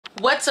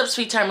What's up,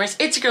 Sweettimers?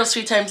 It's your girl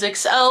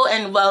Sweettimesxo,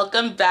 and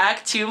welcome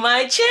back to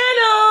my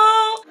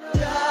channel.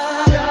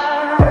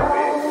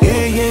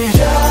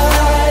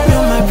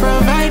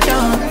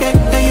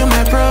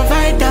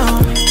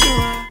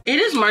 It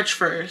is March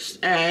 1st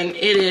and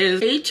it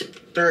is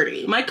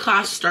 8:30. My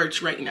class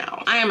starts right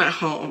now. I am at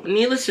home.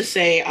 Needless to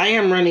say, I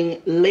am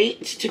running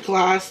late to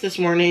class this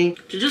morning.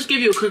 To just give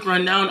you a quick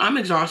rundown, I'm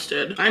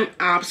exhausted. I'm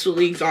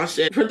absolutely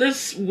exhausted. For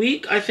this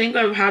week, I think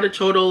I've had a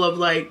total of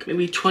like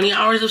maybe 20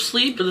 hours of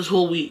sleep for this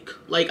whole week.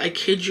 Like, I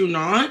kid you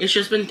not. It's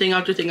just been thing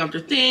after thing after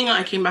thing.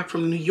 I came back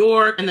from New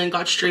York and then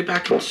got straight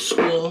back into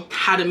school.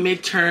 Had a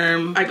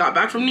midterm. I got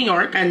back from New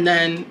York and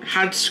then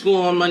had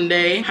school on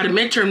Monday. Had a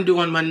midterm due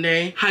on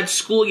Monday. Had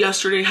school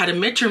yesterday. Had a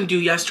midterm due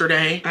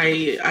yesterday.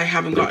 I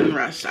haven't gotten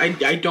rest.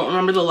 I don't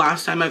remember the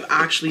last time I've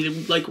actually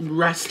like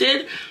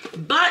rested,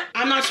 but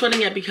I'm not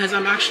sweating it because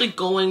I'm actually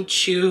going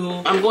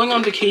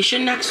on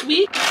vacation next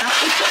week.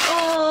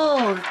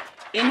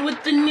 In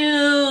with the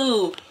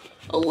new.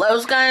 Hello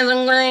skies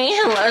are gray,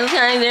 hello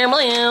skies are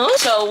blue.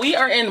 So we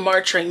are in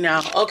March right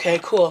now. Okay,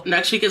 cool.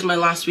 Next week is my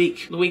last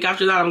week. The week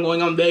after that, I'm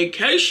going on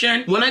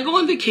vacation. When I go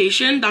on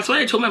vacation, that's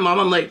why I told my mom,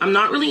 I'm like, I'm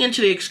not really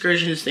into the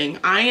excursions thing.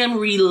 I am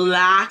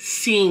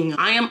relaxing.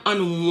 I am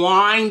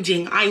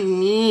unwinding. I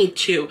need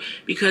to,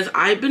 because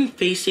I've been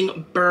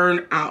facing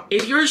burnout.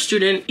 If you're a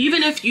student,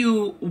 even if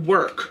you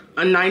work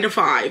a 9 to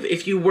 5,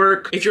 if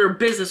you're a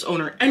business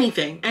owner,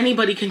 anything,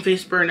 anybody can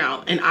face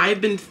burnout. And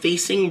I've been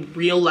facing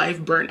real life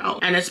burnout,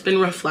 and it's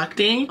been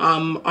reflecting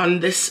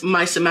on this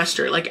my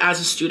semester, like as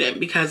a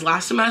student, because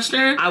last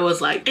semester I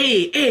was like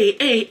A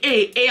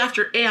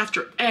after A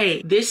after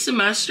A. This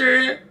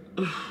semester,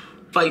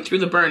 fight through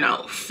the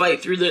burnout,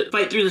 fight through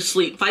the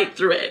sleep, fight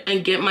through it,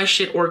 and get my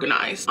shit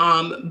organized.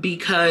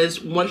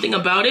 Because one thing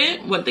about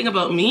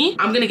me,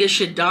 I'm gonna get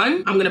shit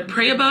done. I'm gonna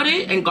pray about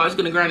it, and God's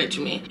gonna grant it to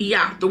me.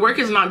 Yeah, the work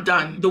is not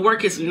done. The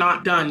work is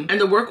not done,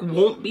 and the work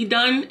won't be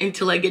done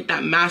until I get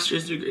that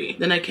master's degree.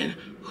 Then I can,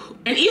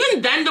 and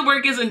even then the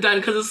work isn't done,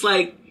 because it's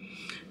like,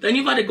 then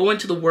you gotta go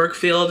into the work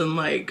field. And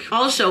like,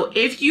 also,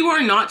 if you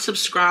are not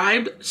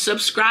subscribed,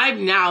 subscribe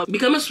now.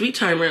 Become a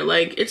Sweettimer.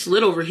 Like, it's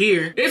lit over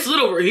here. It's lit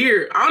over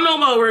here. I don't know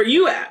about where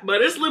you at,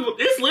 but it's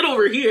lit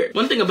over here.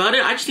 One thing about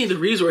it, I just need the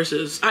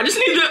resources. I just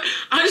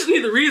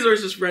need the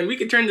resources, friend. We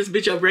can turn this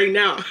bitch up right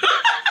now.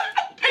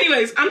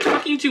 Anyways, I'm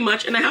talking too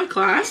much and I have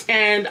class,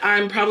 and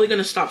I'm probably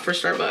gonna stop for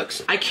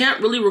Starbucks. I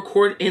can't really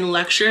record in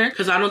lecture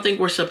because I don't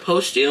think we're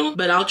supposed to,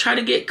 but I'll try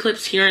to get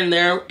clips here and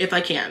there if I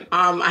can.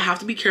 I have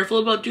to be careful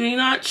about doing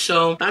that,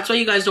 so that's why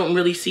you guys don't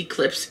really see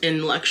clips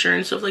in lecture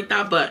and stuff like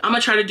that, but I'm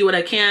gonna try to do what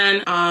I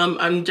can.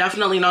 I'm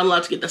definitely not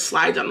allowed to get the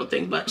slides, I don't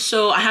think, but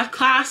so I have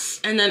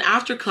class, and then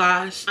after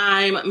class,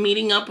 I'm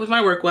meeting up with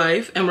my work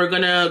wife, and we're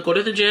gonna go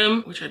to the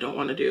gym, which I don't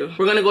want to do.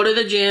 We're gonna go to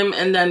the gym,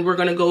 and then we're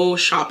gonna go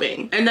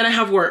shopping, and then I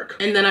have work,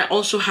 and then I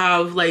also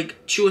have like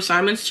 2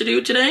 assignments to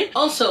do today.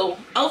 Also,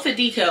 outfit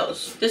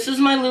details. This is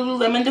my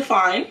Lululemon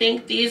Define. I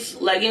think these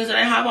leggings that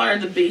I have on are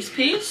the base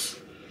piece.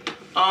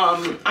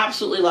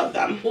 Absolutely love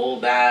them. Whole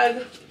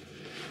bag.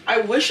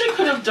 I wish I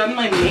could have done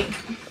my makeup.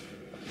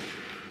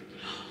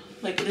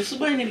 Like, this is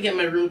why I need to get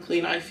my room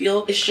clean. I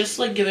feel it's just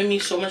like giving me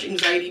so much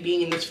anxiety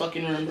being in this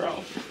fucking room,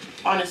 bro.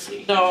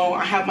 Honestly. So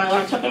I have my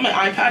laptop and my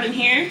iPad in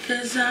here,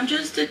 because I'm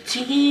just a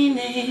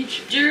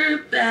teenage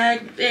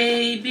dirtbag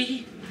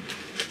baby.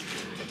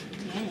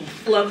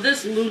 Love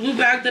this Lulu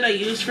bag that I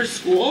use for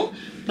school,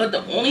 but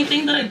the only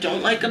thing that I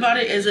don't like about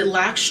it is it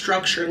lacks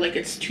structure. Like,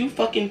 it's too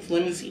fucking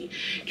flimsy.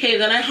 Okay,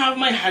 then I have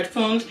my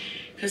headphones,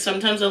 because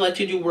sometimes I like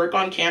to do work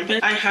on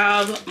campus. I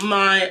have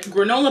my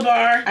granola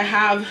bar, I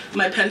have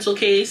my pencil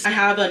case, I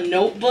have a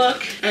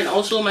notebook, and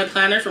also my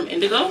planner from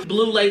Indigo.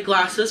 Blue light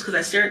glasses, because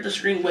I stare at the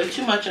screen way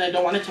too much and I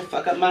don't want it to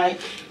fuck up my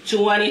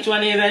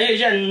 2020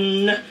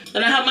 vision.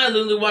 Then I have my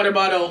Lulu water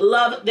bottle.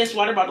 Love this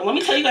water bottle. Let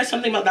me tell you guys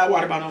something about that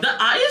water bottle. The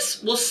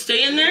ice will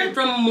stay in there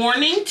from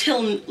morning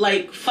till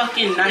like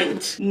fucking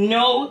night.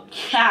 No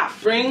cap.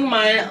 Bring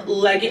my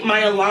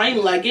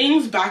Align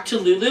leggings back to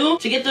Lulu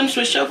to get them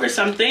switched out for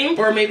something,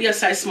 or maybe a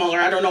size smaller,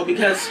 I don't know,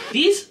 because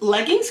these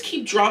leggings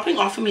keep dropping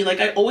off of me.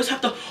 Like, I always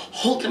have to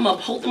hold them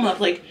up.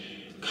 Like,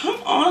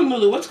 come on,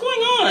 Lulu, what's going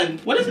on?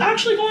 What is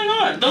actually going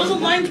on? Those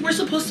Aligns were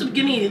supposed to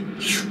give me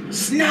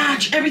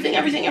snatch, everything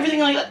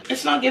like that.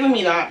 It's not giving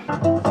me that.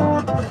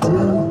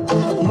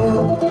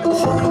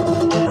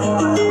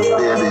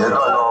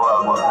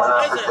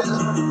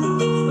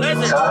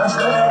 Listen.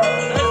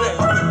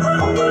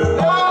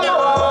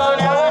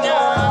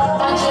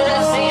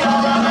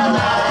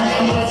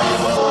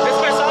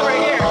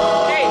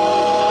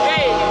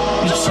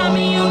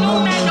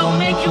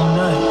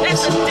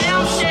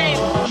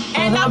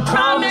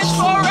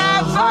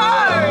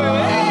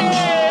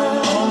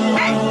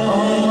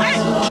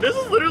 This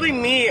is literally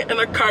me in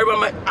a car by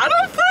my, I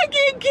don't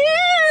fucking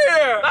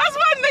care. That's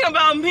my thing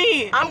about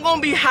me, I'm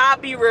gonna be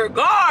happy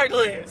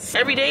regardless.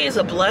 Every day is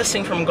a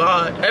blessing from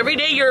God. Every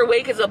day you're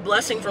awake is a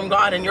blessing from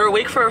God, and you're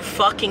awake for a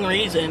fucking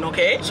reason,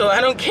 okay? So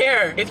I don't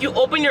care. If you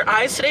open your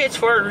eyes today, it's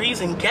for a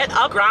reason. Get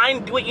up,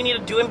 grind, do what you need to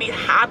do, and be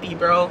happy,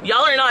 bro.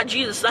 Y'all are not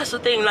Jesus. That's the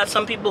thing that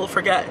some people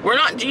forget. We're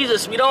not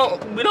Jesus. We don't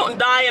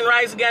die and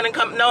rise again and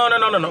come. No.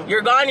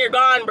 You're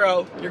gone,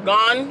 bro. You're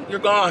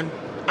gone.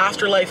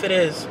 Afterlife it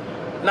is.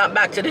 Not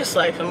back to this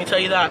life, let me tell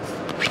you that.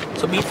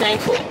 So be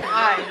thankful.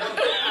 Hi. Say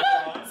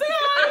hi. Say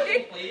hi.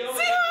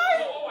 Say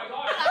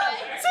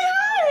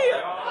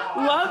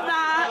hi. Love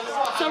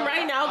that. So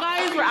right now,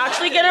 guys, we're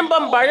actually getting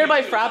bombarded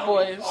by frat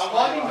boys.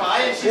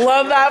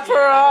 Love that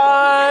for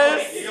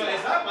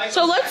us.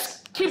 So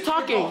let's keep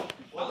talking.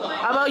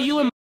 How about you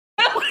and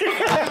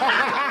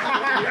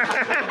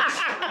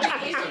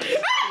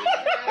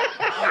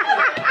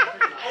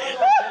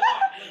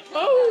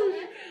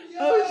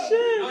Oh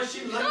shit. No,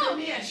 she looked at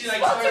me and she like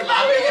started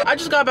laughing. I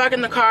just got back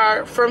in the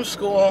car from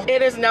school.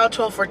 It is now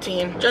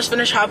 12:14. Just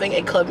finished having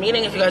a club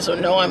meeting. If you guys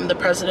don't know, I'm the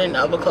president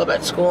of a club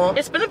at school.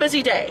 It's been a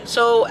busy day.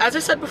 So as I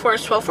said before,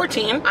 it's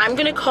 12:14. I'm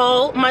gonna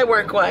call my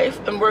work wife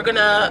and we're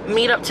gonna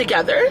meet up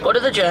together, go to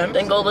the gym,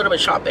 then go a little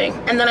bit shopping.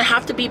 And then I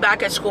have to be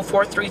back at school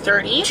for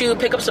 3:30 to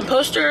pick up some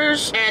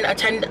posters and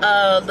attend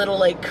a little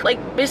like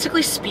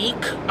basically speak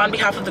on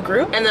behalf of the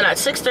group. And then at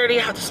 6:30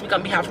 I have to speak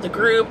on behalf of the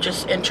group,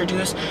 just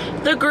introduce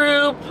the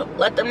group,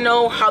 let them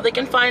know how they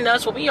can find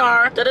us, what we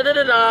are,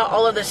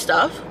 all of this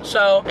stuff.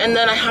 So, and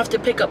then I have to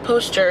pick up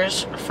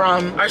posters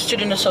from our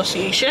student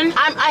association.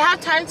 I have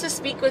time to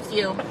speak with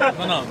you.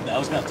 No, I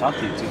was gonna talk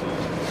to you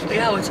too.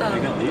 Yeah, what's up? Are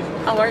you gonna leave?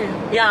 How are you?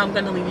 Yeah, I'm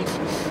gonna leave you.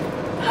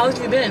 How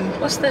have you been?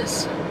 What's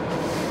this?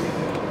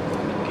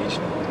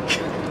 Vacation.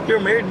 You're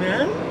a married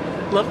man?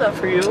 Love that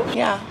for you.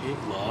 Yeah. Hey,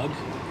 vlog.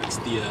 It's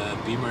the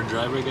Beamer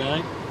driver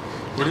guy.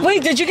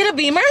 Wait, did you get a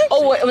Beamer?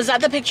 Oh, was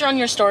that the picture on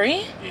your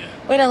story? Yeah.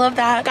 Wait, I love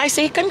that. Guys,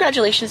 say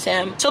congratulations,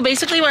 Sam. So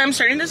basically when I'm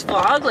starting this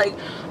vlog, like,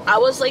 I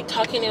was like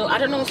talking to, I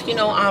don't know if you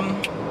know,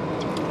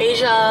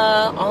 Asia,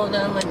 all of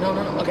them, like, no.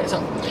 Okay, so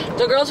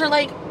the girls are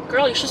like,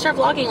 girl, you should start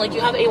vlogging. Like,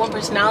 you have A1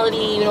 personality,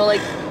 you know,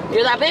 like,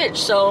 you're that bitch.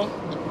 So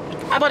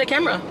I bought a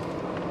camera.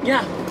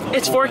 Yeah,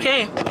 it's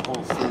 4K. The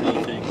whole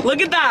 3D thing. Look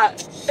at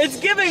that. It's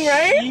giving,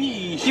 right?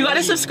 Sheesh, you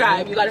gotta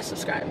subscribe. You gotta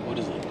subscribe. What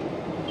is it?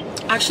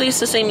 Actually, it's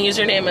the same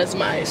username as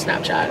my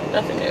Snapchat.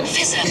 Nothing new.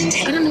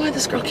 I don't know why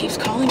this girl keeps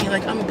calling me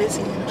like I'm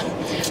busy.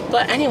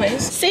 But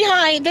anyways, say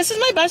hi. This is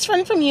my best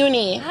friend from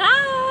uni.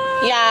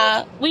 Hi.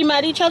 Yeah, we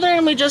met each other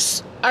and we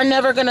just are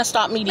never gonna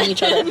stop meeting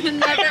each other.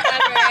 Never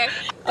ever.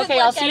 Okay,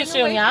 I'll see you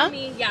soon, yeah?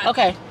 Yeah?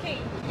 Okay. Okay,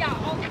 yeah,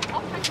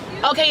 I'll talk to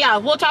you. Okay, yeah,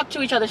 we'll talk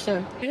to each other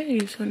soon.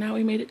 Okay, so now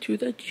we made it to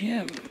the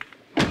gym.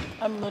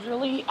 I'm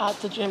literally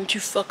at the gym to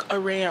fuck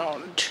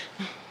around.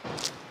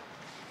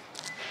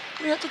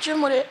 We're at the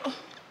gym with it.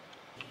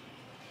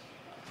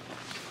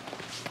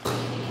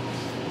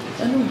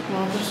 I don't know,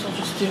 I guess I'll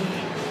just do it.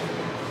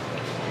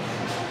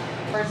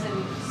 Person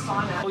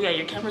sauna. Oh yeah,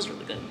 your camera's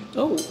really good.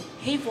 Oh.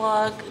 Hey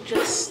vlog,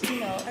 just, you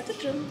know, at the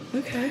gym.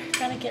 Okay.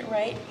 Trying to get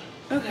right.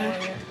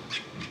 Okay.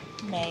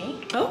 For May.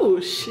 Oh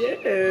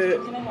shit.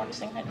 Can I walk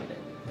saying hi to it?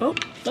 Oh,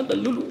 not the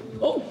Lulu.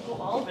 Oh.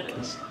 All of it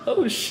is.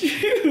 Oh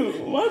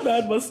shoot. My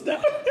bad,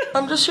 mustache.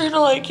 I'm just here to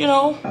like, you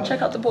know,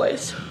 check out the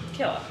boys.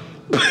 Kill.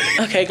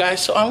 Okay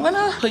guys, so I'm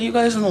gonna put you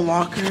guys in the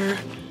locker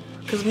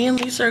because me and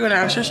Lisa are gonna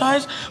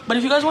exercise. But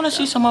if you guys want to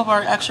see some of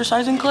our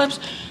exercising clips,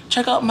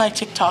 check out my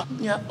TikTok.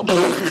 Yeah.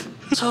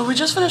 So we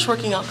just finished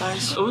working out,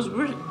 guys.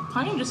 We're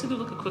planning just to do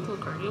like a quick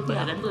little cardio, but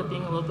it ended up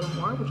being a little bit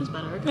more, which is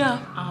better. Yeah.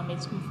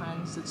 Made some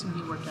friends, did some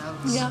new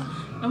workouts. Yeah.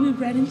 And we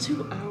ran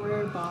into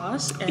our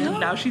boss, and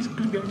now she's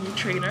gonna be our new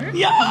trainer.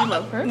 Yeah. We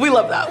love her. We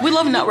love that. We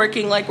love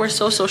networking. Like, we're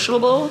so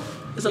sociable.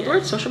 Is that the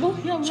word? Sociable?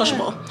 Yeah,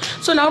 sociable.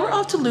 So now we're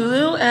off to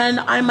Lulu, and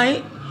I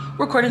might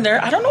record in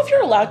there. I don't know if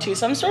you're allowed to.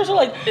 Some stores are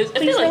like, If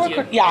please they don't let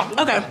record. you. Yeah.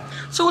 Okay.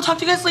 So we'll talk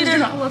to you guys later. You're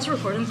not allowed to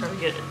record in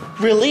Target.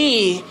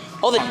 Really?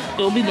 Oh,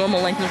 It'll be normal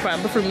length in the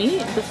front, but for me,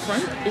 the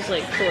front is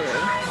like shorter.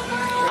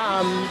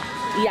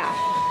 yeah.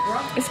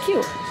 It's cute.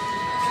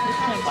 It's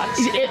kind of black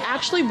skin. It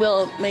actually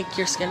will make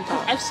your skin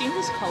pop. I've seen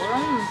this color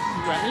on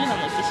Remy, and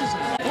I'm like, this is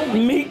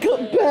nice.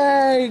 Makeup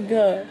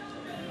bag.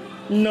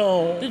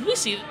 No. Did we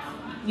see?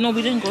 No,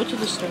 we didn't go to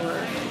the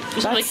store.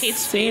 Just like Kate sick.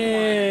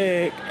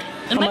 Spade. It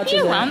How might much be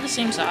is around it? the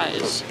same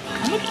size.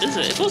 How much is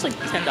it? If it was like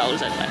 $10, I'd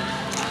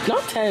buy.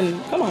 Not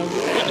 10. Come on.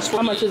 Yeah, it's 48.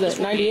 How much is it? It's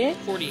 98?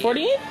 48.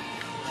 48?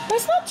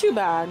 That's not too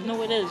bad.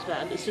 No, it is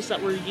bad. It's just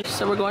that we're used.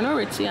 So we're going to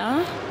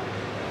Aritzia.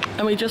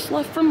 And we just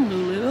left from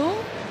Lulu.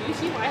 Do you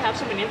see why I have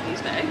so many of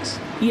these bags?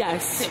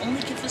 Yes. They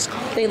only get this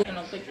color. They- I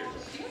know pictures.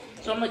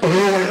 So I'm like,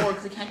 more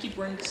because I can't keep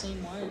wearing the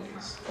same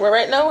ones.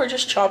 Right now we're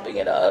just chopping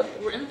it up.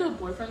 We're in the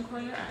boyfriend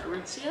corner at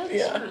Aritzia.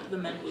 Yeah. So the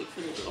men wait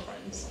for their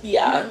girlfriends.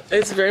 Yeah,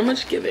 it's very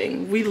much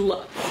giving. We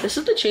love. This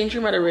is the change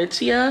room at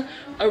Aritzia.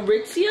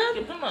 Aritzia?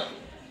 Give them a.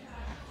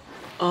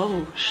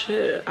 Oh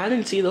shit! I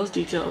didn't see those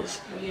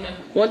details. Yeah.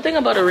 One thing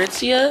about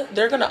Aritzia,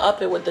 they're gonna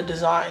up it with the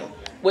design,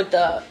 with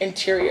the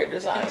interior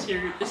design.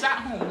 It's at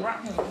home. We're at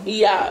home.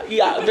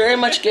 Yeah, very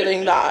much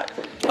giving that.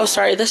 Oh,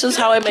 sorry. This is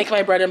how I make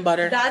my bread and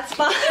butter. That's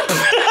fine.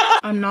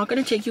 I'm not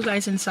gonna take you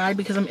guys inside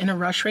because I'm in a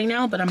rush right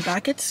now, but I'm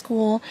back at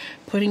school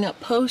putting up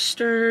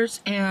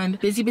posters and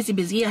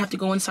busy. I have to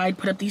go inside,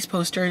 put up these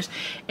posters,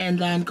 and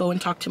then go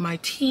and talk to my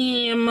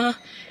team.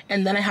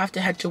 And then I have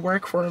to head to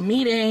work for a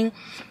meeting,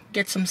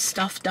 get some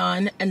stuff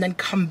done, and then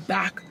come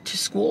back to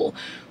school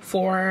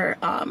for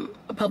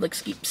a public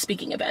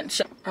speaking event.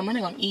 So I'm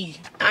running on E.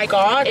 I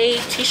got a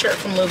t-shirt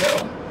from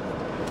Louisville.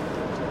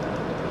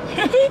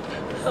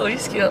 Oh,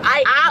 he's cute.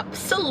 I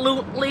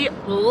absolutely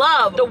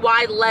love the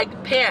wide leg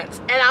pants.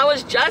 And I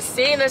was just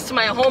saying this to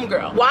my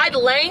homegirl. Wide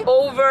leg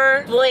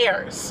over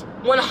flares.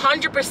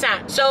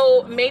 100%.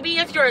 So maybe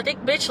if you're a thick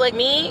bitch like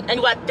me and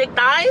you got thick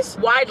thighs,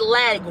 wide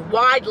leg.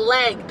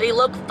 They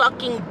look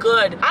fucking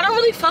good. I don't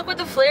really fuck with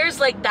the flares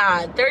like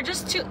that. They're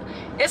just too,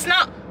 it's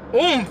not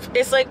oomph.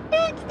 It's like,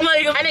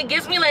 and it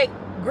gives me like,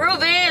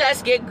 groovy,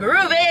 let's get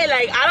groovy.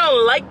 Like, I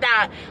don't like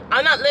that.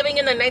 I'm not living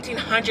in the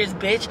 1900s,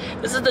 bitch.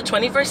 This is the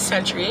 21st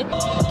century.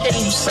 Can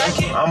you suck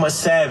it? I'm a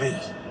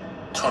savage.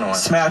 21.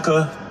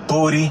 Smacker,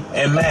 booty,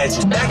 and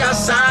magic. Back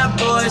outside,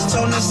 boys.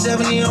 Tony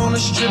 70 on the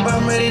strip.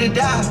 I'm ready to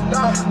die.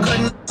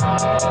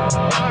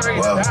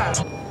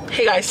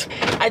 Hey guys,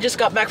 I just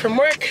got back from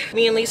work.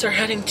 Me and Lisa are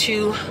heading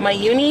to my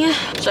uni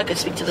so I can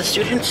speak to the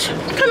students.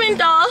 Come in,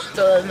 doll.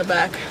 Throw it in the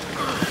back.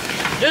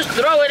 Just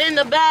throw it in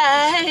the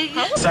bag.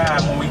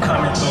 Side when we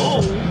coming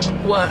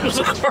through. What? There's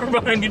a car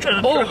behind you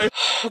trying to drive.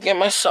 I'll get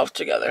myself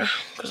together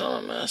because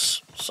I'm a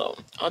mess. So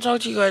I'll talk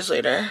to you guys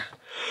later.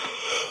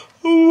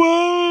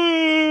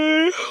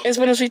 Bye. It's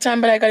been a sweet time,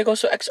 but I gotta go.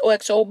 So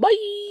XOXO. Bye.